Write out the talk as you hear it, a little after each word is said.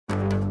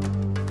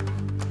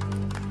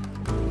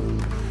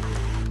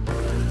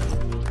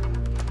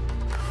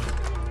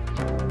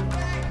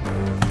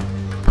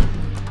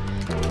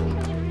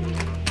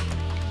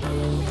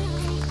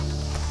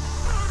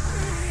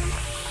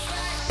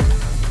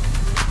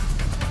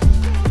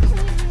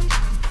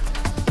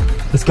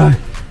Let's go.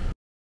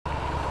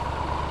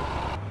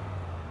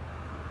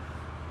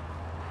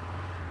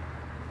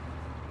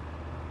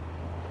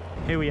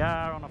 Here we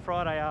are on a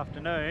Friday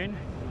afternoon,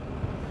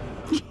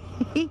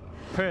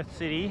 Perth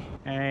City,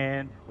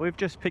 and we've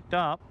just picked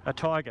up a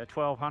Tiger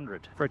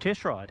 1200 for a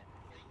test ride.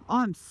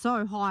 I'm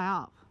so high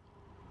up.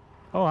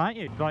 Oh, aren't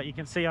you? Like you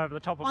can see over the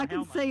top of my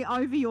helmet. I can see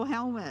over your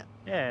helmet.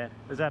 Yeah,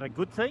 is that a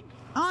good thing?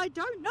 I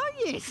don't know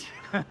yet.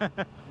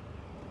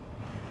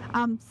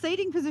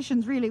 Seating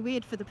position's really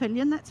weird for the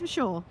pillion, that's for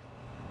sure.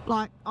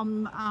 Like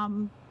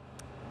my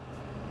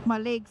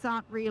legs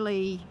aren't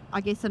really,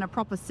 I guess, in a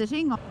proper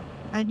sitting.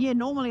 And yeah,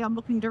 normally I'm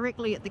looking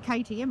directly at the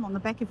KTM on the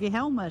back of your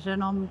helmet,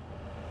 and I'm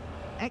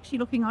actually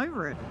looking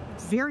over it.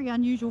 It's a very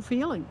unusual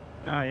feeling.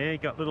 Oh yeah, you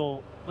got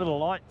little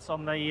lights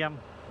on the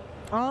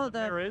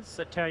mirrors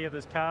that tell you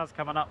there's cars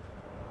coming up.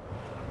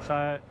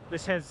 So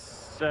this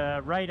has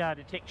radar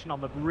detection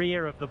on the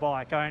rear of the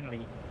bike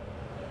only.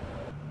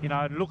 You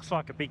know, it looks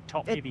like a big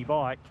top heavy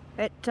bike.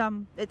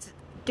 It's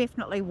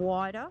definitely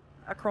wider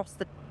across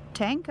the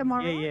tank, am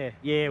I right?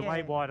 Yeah,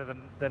 way wider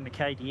than the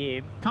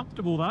KTM.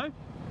 Comfortable though.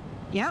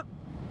 Yep.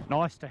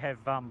 Nice to have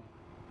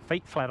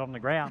feet flat on the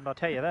ground, I'll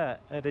tell you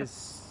that. It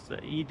is,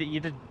 you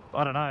did,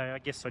 I don't know, I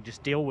guess I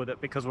just deal with it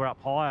because we're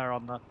up higher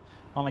on the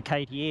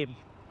KTM.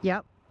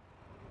 Yep.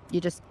 You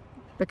just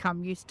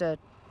become used to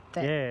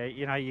that. Yeah,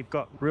 you know, you've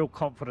got real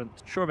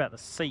confidence. Sure about the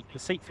seat. The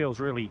seat feels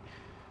really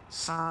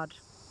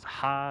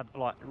hard,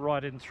 like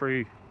right in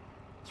through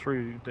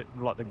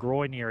the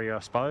groin area, I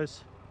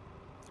suppose.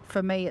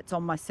 For me, it's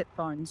on my sit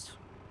bones.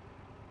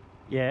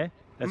 Yeah.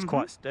 That's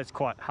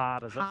quite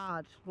hard, is it?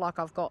 Hard, like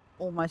I've got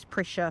almost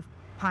pressure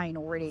pain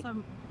already.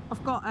 So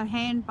I've got a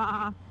hand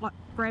bar, like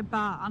grab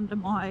bar under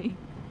my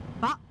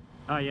butt.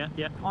 Oh yeah,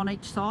 yeah. On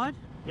each side.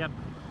 Yep.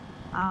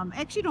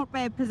 Actually not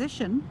bad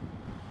position.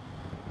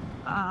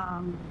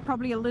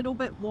 Probably a little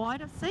bit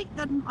wider seat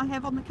than I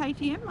have on the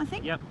KTM, I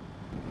think. Yep.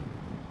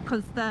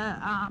 Because the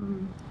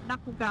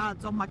knuckle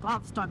guards on my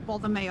gloves don't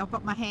bother me. I've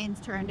got my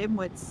hands turned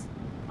inwards.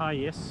 Oh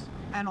yes.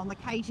 And on the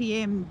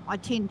KTM, I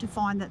tend to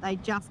find that they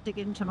just dig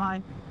into my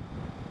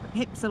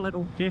hips a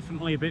little.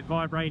 Definitely a bit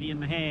vibrating in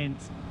the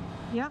hands.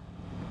 Yep.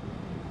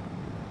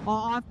 Well,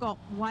 I've got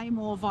way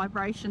more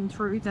vibration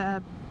through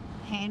the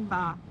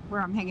handbar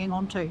where I'm hanging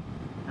on to.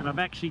 And I've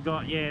actually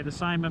got, the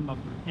same in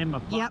my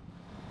butt. Yep.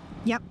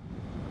 Yep.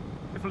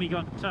 Definitely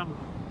got,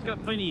 it's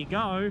got plenty to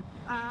go.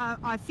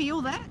 I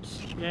feel that.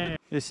 Yeah.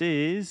 This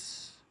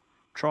is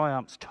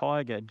Triumph's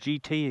Tiger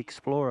GT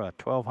Explorer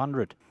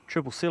 1200.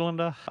 Triple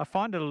cylinder. I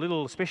find it a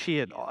little, especially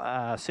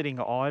at sitting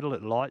idle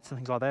at lights and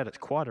things like that, it's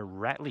quite a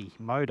rattly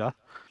motor.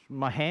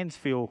 My hands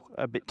feel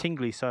a bit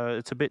tingly, so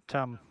it's a bit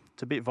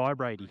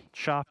vibraty.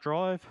 Shaft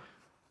drive,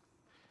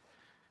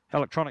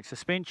 electronic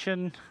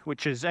suspension,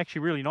 which is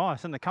actually really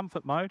nice in the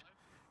comfort mode.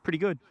 Pretty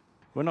good.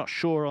 We're not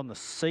sure on the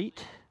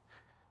seat.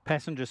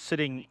 Passengers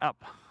sitting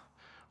up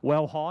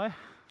well high.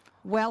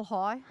 Well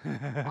high.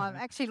 I'm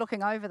actually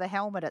looking over the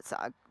helmet. It's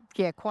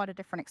quite a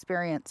different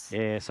experience.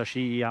 Yeah, so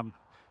she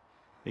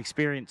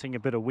experiencing a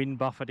bit of wind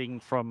buffeting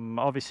from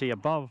obviously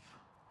above,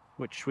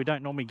 which we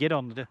don't normally get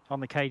on the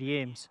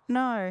KTMs.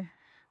 No.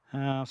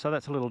 So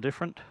that's a little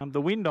different.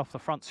 The wind off the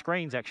front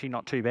screen's actually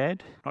not too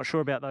bad. Not sure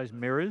about those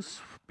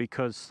mirrors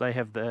because they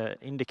have the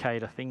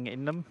indicator thing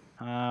in them,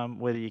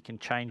 whether you can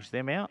change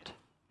them out.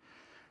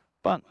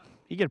 But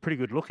you get a pretty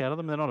good look out of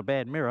them. They're not a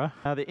bad mirror.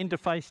 The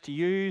interface to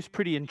use,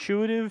 pretty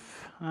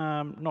intuitive.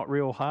 Not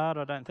real hard,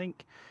 I don't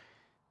think.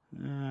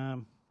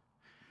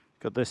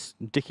 Got this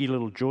dicky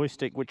little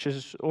joystick, which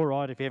is all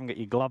right if you haven't got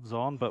your gloves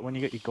on, but when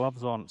you got your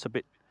gloves on, it's a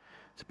bit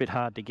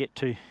hard to get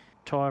to.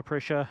 Tyre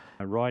pressure,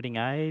 riding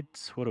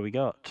aids. What do we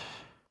got?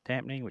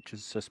 Dampening, which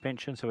is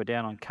suspension, so we're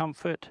down on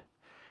comfort.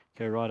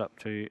 Go right up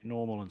to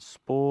normal and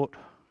sport.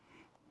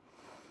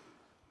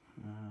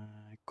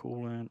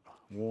 Coolant,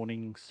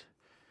 warnings,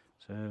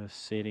 service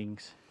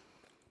settings,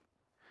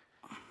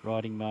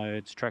 riding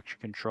modes, traction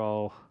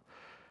control,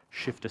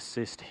 shift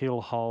assist,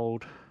 hill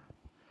hold,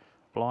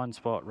 blind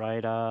spot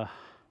radar,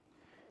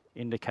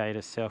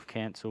 indicator,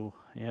 self-cancel.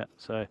 Yeah,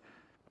 so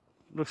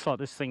looks like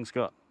this thing's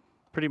got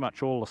pretty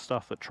much all the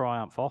stuff that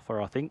Triumph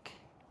offer, I think.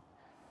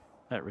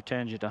 That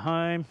returns you to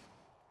home.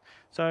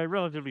 So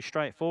relatively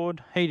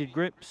straightforward. Heated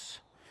grips,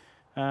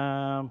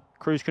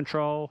 cruise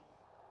control,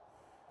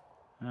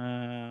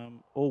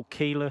 all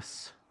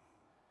keyless.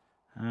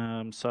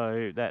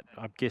 So that,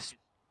 I guess,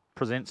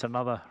 presents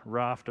another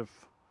raft of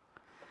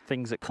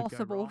things that could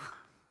go wrong.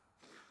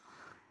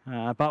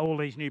 But all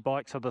these new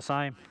bikes are the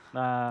same.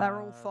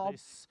 They're all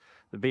fobbed.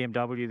 The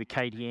BMW, the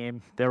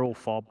KTM, they're all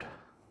fobbed.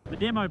 The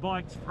demo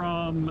bike's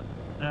from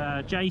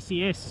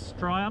JCS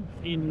Triumph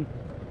in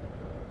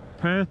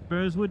Perth,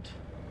 Burswood.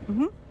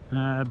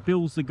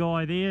 Bill's the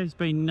guy there. He's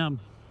been,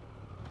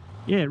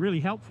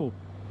 really helpful.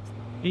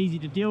 Easy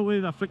to deal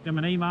with. I flicked him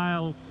an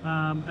email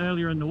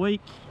earlier in the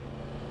week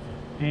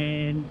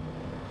and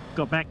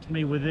got back to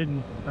me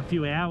within a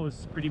few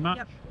hours, pretty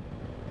much.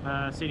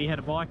 Yep. Said he had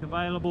a bike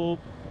available,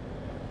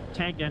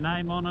 tagged our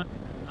name on it,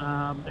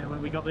 and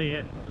when we got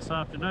there this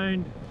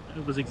afternoon,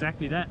 it was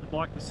exactly that. The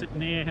bike was sitting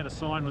there, had a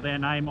sign with our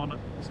name on it,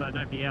 so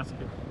nobody else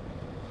could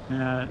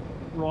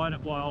ride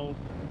it while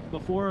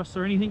before us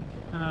or anything.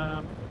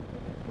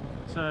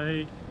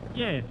 So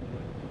yeah.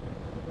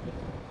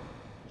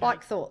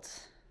 Bike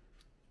thoughts?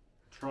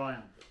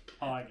 Triumph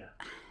Tiger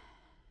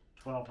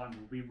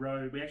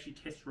 1200. We actually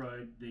test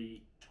rode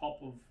the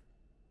top of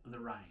the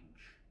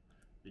range,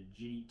 the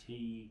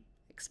GT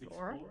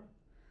Explorer.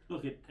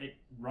 Look, it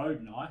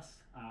rode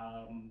nice.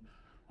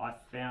 I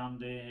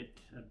found it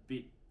a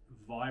bit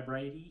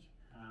vibraty.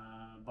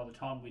 By the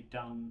time we'd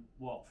done,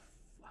 what,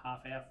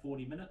 half hour,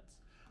 40 minutes,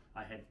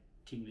 I had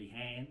tingly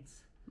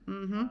hands.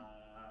 And a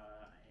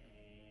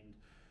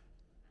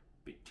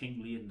bit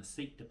tingly in the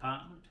seat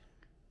department,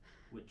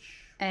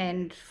 which...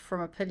 And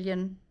from a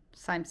pillion,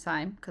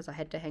 same, because I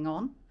had to hang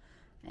on.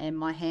 And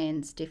my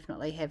hands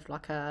definitely have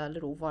like a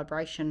little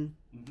vibration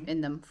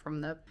in them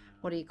from the,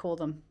 what do you call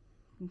them?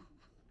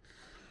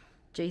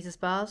 Jesus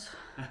bars?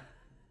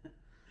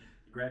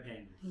 Grab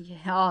handles.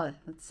 Yeah,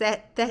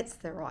 that's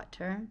the right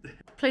term.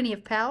 Plenty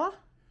of power.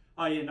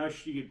 Oh yeah, no,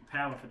 you get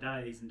power for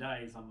days and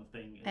days on the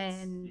thing.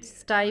 And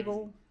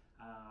stable.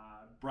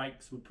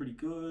 Brakes were pretty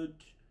good.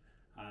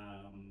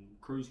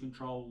 Cruise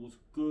control was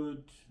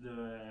good.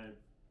 The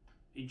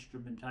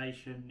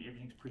instrumentation,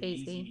 everything's pretty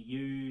easy to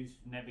use,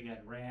 navigate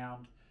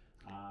around.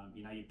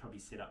 You know, you'd probably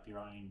set up your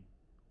own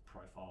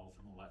profiles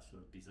and all that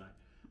sort of bizarre.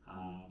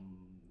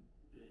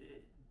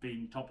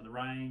 Being top of the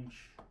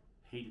range,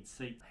 heated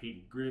seats,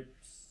 heated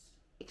grips.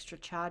 Extra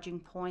charging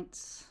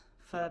points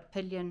for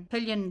pillion.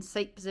 Pillion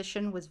seat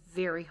position was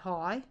very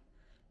high,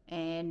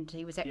 and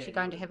he was actually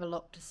going to have a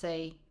look to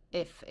see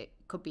if it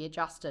could be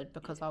adjusted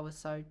because I was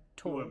so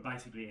tall. We were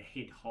basically a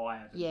head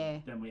higher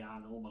than we are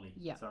normally.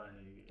 Yeah, so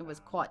it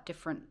was quite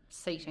different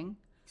seating.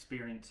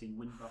 Experiencing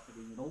wind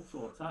buffeting and all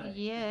sorts, eh?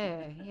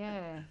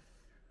 Yeah.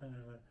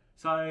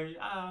 So,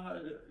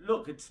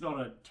 look, it's not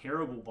a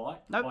terrible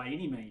bike by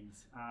any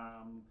means.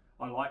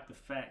 I like the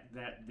fact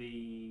that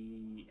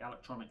the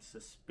electronic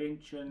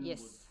suspension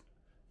was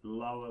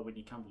lower when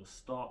you come to a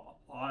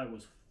stop. I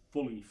was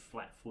fully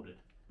flat-footed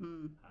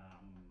on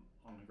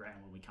the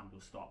ground when we come to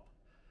a stop.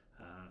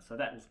 So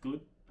that was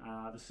good.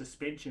 The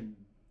suspension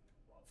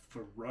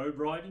for road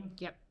riding.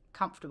 Yep,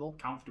 comfortable,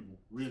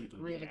 really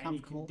good. Really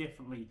comfortable. You can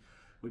definitely,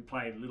 we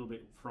played a little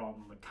bit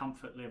from the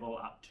comfort level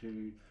up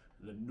to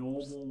the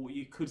normal.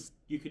 You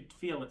could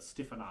feel it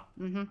stiffen up.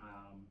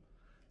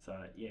 So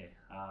yeah,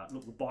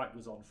 look, the bike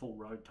was on full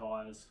road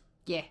tyres.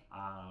 Yeah,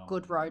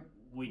 good road.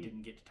 We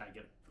didn't get to take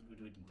it.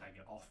 We didn't take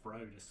it off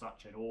road as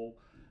such at all.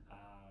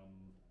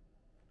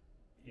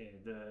 Yeah,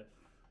 the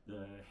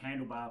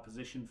handlebar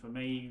position for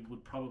me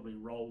would probably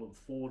roll them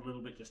forward a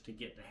little bit just to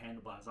get the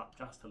handlebars up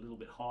just a little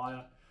bit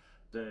higher.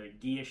 The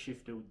gear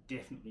shifter would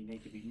definitely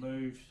need to be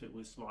moved. It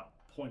was like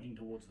pointing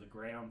towards the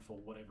ground for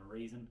whatever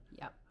reason.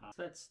 Yep.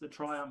 So that's the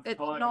Triumph Tiger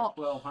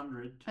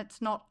 1200.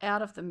 It's not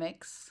out of the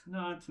mix.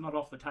 No, it's not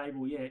off the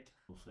table yet.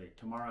 We'll see.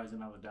 Tomorrow's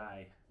another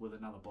day with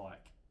another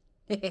bike.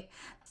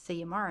 See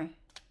you tomorrow.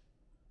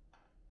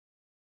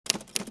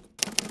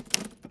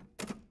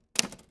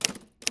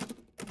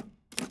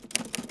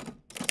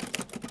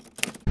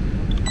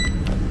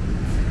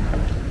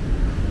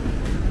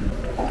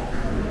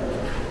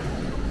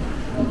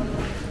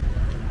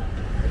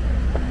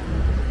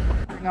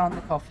 On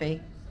the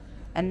coffee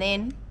and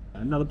then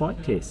another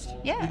bike test.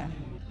 Yeah,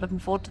 looking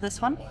forward to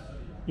this one.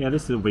 Yeah,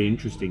 this will be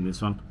interesting,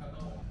 this one.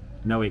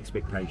 No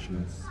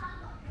expectations.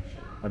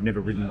 I've never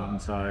ridden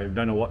one, so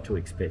don't know what to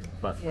expect,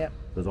 but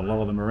there's a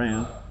lot of them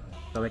around,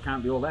 so they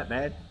can't be all that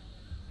bad.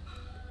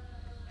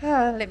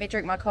 Let me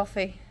drink my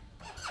coffee.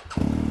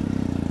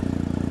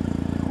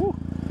 Ooh.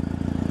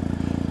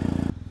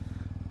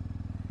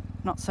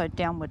 Not so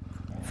downward.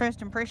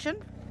 First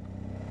impression?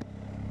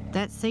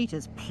 That seat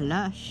is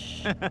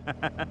plush.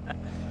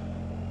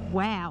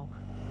 Wow.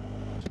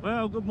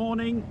 Well, good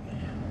morning.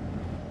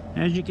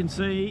 As you can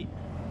see,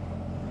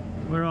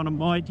 we're on a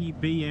mighty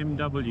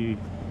BMW.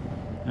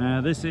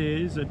 This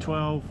is a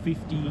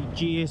 1250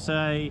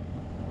 GSA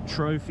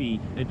Trophy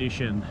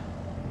edition.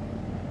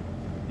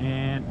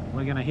 And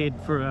we're going to head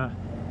for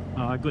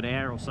a good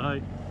hour or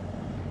so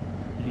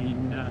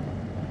and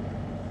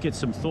get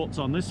some thoughts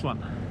on this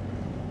one.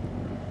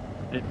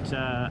 It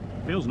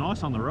feels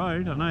nice on the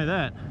road, I know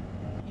that.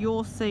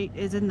 Your seat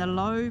is in the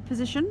low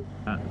position.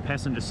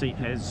 Passenger seat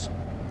has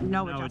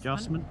no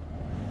adjustment.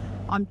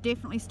 I'm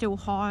definitely still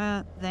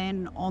higher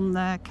than on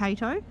the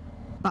Kato,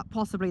 but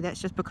possibly that's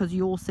just because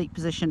your seat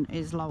position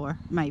is lower,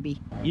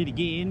 maybe. Yet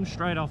again,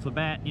 straight off the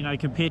bat, you know,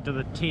 compared to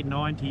the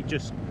 1090,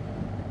 just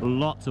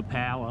lots of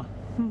power.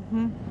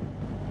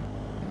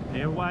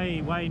 They're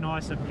way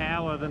nicer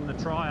power than the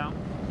Triumph.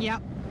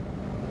 Yep,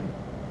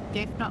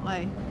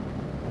 definitely.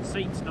 The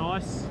seat's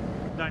nice.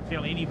 Don't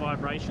feel any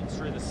vibrations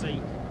through the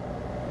seat.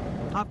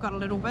 I've got a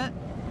little bit,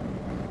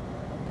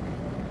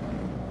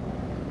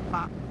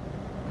 but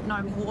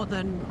no more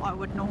than I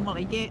would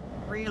normally get,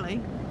 really.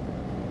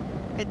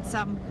 It's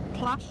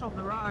plush on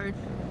the road,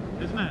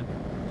 isn't it?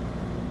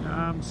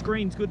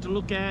 Screen's good to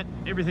look at.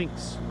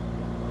 Everything's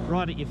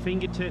right at your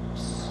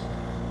fingertips.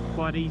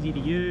 quite easy to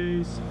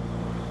use.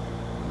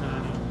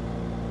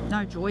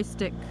 No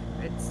joystick,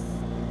 it's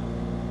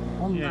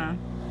on Yeah.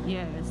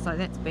 yeah, so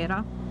that's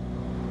better.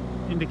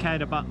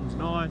 Indicator button's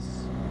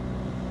nice.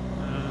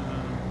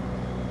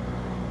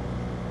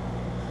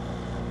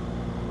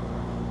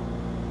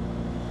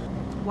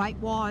 Weight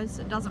wise,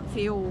 it doesn't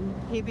feel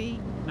heavy,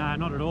 No,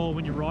 not at all.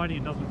 When you're riding,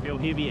 it doesn't feel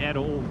heavy at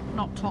all.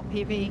 not top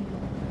heavy.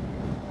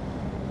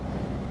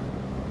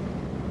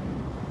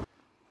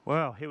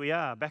 Well, here we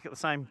are, back at the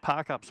same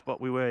park-up spot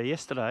we were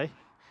yesterday.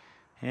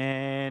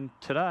 And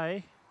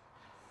today,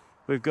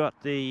 we've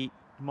got the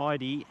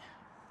mighty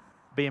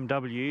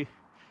BMW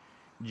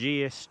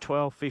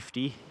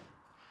GS1250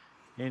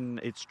 in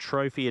its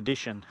trophy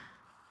edition.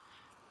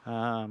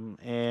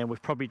 And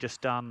we've probably just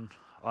done,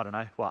 I don't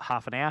know, what,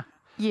 half an hour?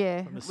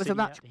 Yeah, From the it was city a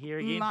much, out to here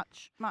again.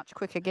 much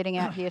quicker getting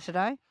out here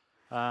today.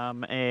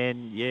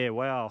 And yeah,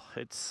 wow,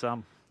 it's, I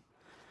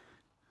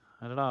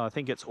don't know, I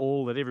think it's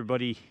all that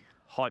everybody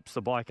hypes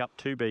the bike up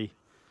to be.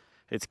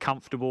 It's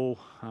comfortable,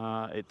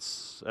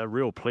 it's a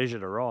real pleasure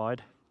to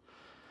ride.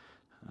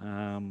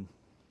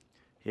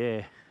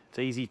 Yeah, it's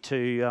easy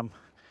to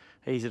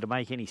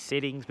make any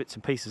settings, bits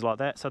and pieces like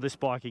that. So this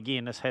bike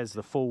again, this has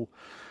the full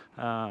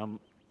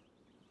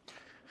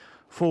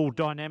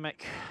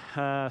dynamic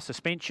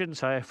suspension,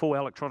 so full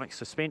electronic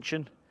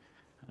suspension,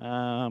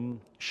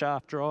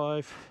 shaft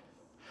drive.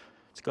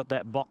 It's got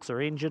that boxer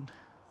engine,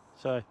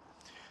 so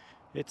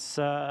it's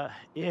yeah,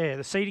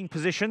 the seating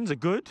positions are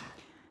good.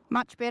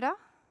 Much better.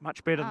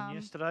 Much better than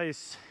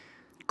yesterday's.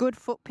 Good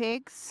foot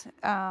pegs.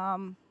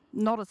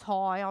 Not as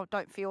high. I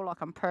don't feel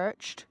like I'm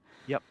perched.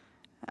 Yep.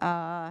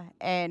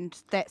 And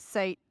that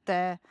seat,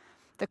 the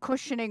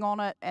cushioning on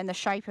it and the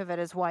shape of it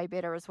is way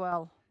better as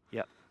well.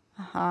 Yep.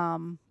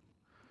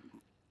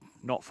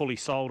 Not fully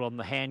sold on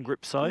the hand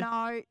grip, so.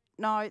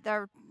 No,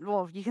 they're,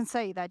 well, you can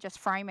see they're just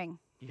framing.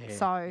 Yeah,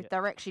 so yeah.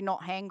 they're actually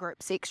not hand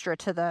grips extra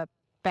to the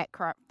back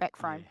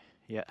frame.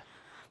 Yeah.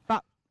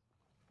 But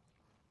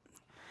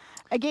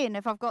again,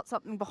 if I've got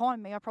something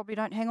behind me, I probably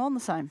don't hang on the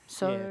same.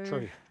 So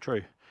Yeah,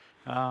 true.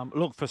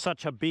 Look, for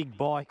such a big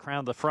bike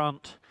round the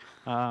front,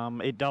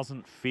 it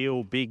doesn't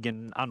feel big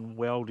and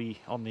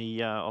unwieldy on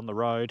the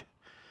road.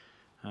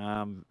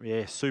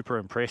 Yeah, super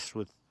impressed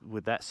with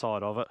that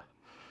side of it.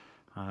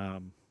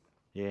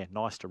 Yeah,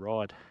 nice to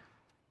ride.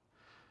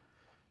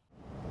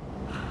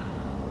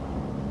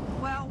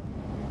 Well,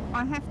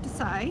 I have to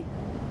say,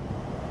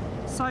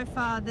 so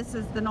far this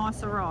is the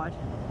nicer ride.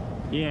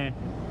 Yeah.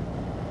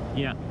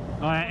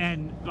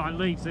 And I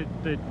leave the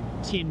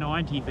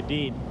 1090 for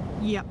dead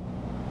Yep.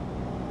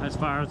 as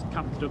far as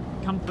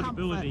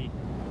comfortability.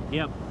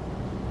 Yep.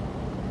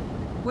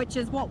 Which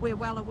is what we're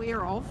well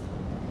aware of.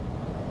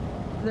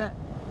 That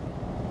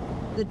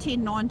the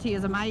 1090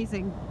 is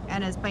amazing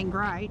and has been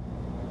great,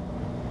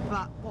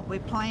 but what we're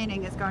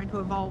planning is going to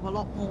involve a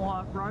lot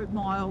more road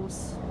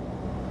miles,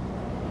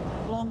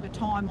 longer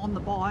time on the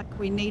bike.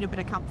 We need a bit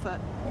of comfort.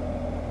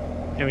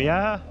 Here we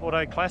are,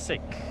 Auto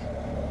Classic.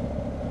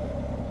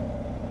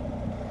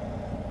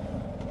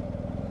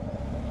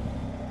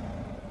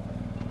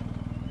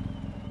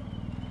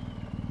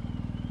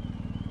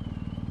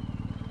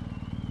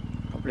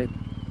 Probably.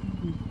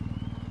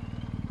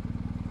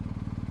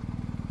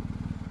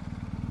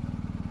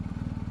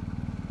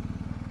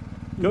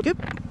 Good.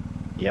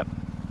 Yep.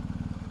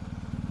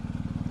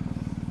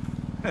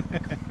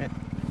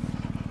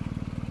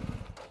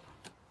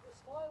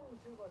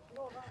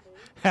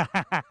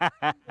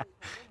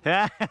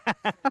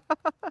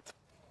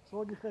 So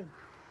what do you think?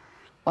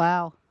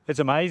 Wow. It's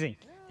amazing.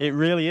 It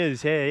really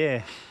is,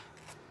 yeah.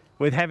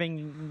 With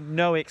having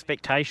no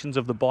expectations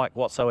of the bike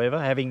whatsoever,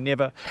 having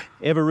never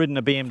ever ridden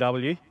a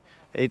BMW,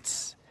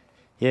 it's,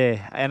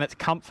 yeah, and its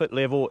comfort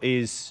level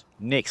is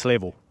next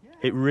level.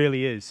 It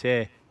really is,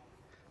 yeah.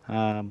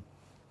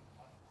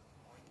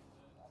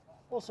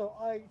 Also,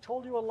 I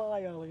told you a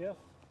lie earlier.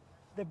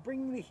 They're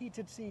bringing the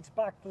heated seats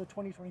back for the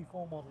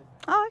 2024 model.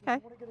 Oh, okay. If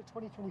you want to get a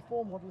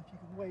 2024 model, if you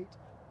can wait,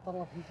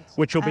 that'll have heated seats.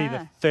 Which will be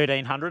the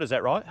 1300, is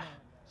that right?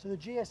 So the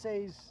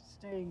GSA is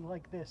staying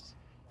like this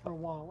for a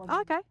while.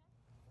 Oh, okay.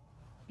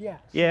 Yeah.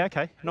 Yeah,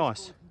 okay,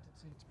 nice. Heated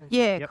seats, basically.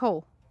 Yeah, Yep.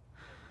 cool.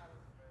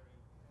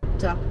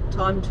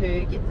 Time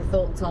to get the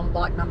thoughts on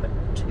bike number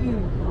 2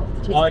 of the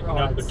test Bike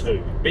rides. number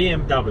 2,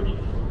 BMW.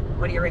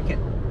 What do you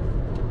reckon?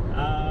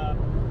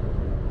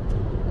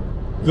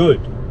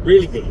 Good,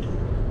 really good.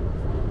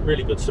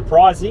 Really good.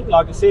 Surprising.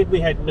 Like I said, we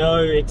had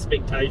no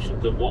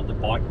expectations of what the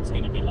bike was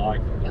going to be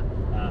like. Yep.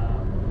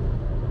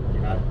 You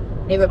know,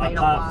 Never been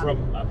on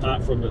one.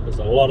 apart from that, there's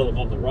a lot of them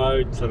on the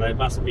road, so they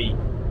must be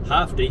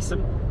half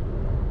decent.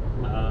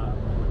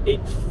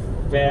 It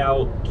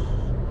felt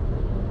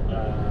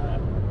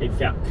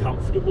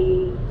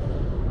comfortable.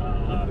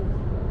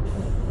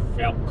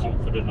 Felt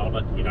confident on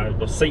it. You know,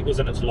 the seat was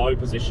in its low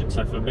position,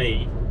 so for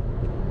me,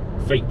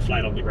 feet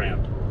flat on the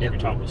ground every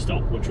time we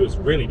stopped, which was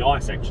really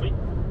nice actually.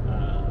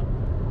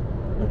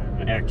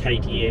 Our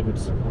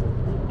KTMs,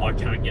 I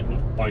can't get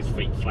both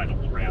feet flat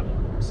on the ground,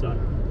 so.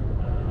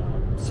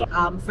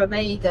 For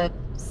me, the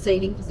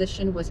seating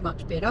position was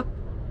much better.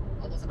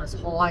 I wasn't as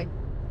high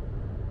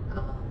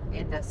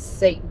and the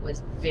seat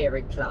was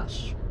very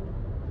plush.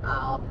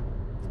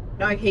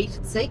 No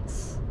heated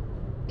seats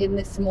in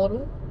this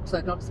model, so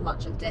not as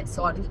much of that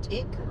side of the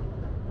tech,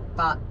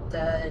 but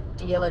the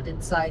dealer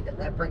did say that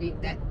they're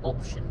bringing that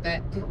option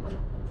back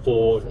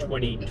for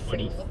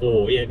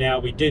 2024. Yeah, now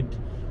we did,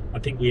 I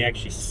think we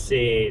actually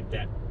said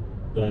that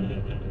the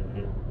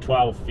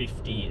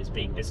 1250 is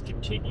being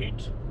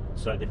discontinued,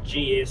 so the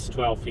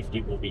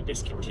GS1250 will be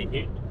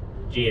discontinued.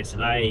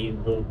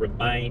 GSA will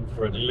remain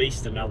for at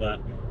least another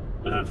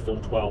full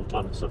 12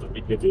 months, so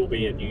there will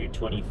be a new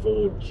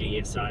 24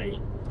 GSA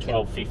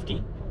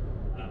 1250,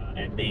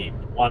 and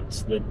then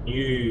once the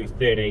new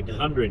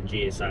 1300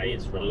 GSA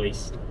is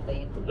released,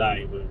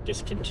 they will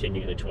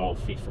discontinue the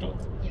 1250.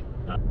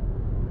 Yep.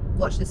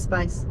 Watch this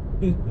space.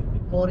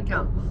 More to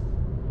come.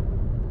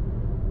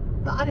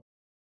 But I don't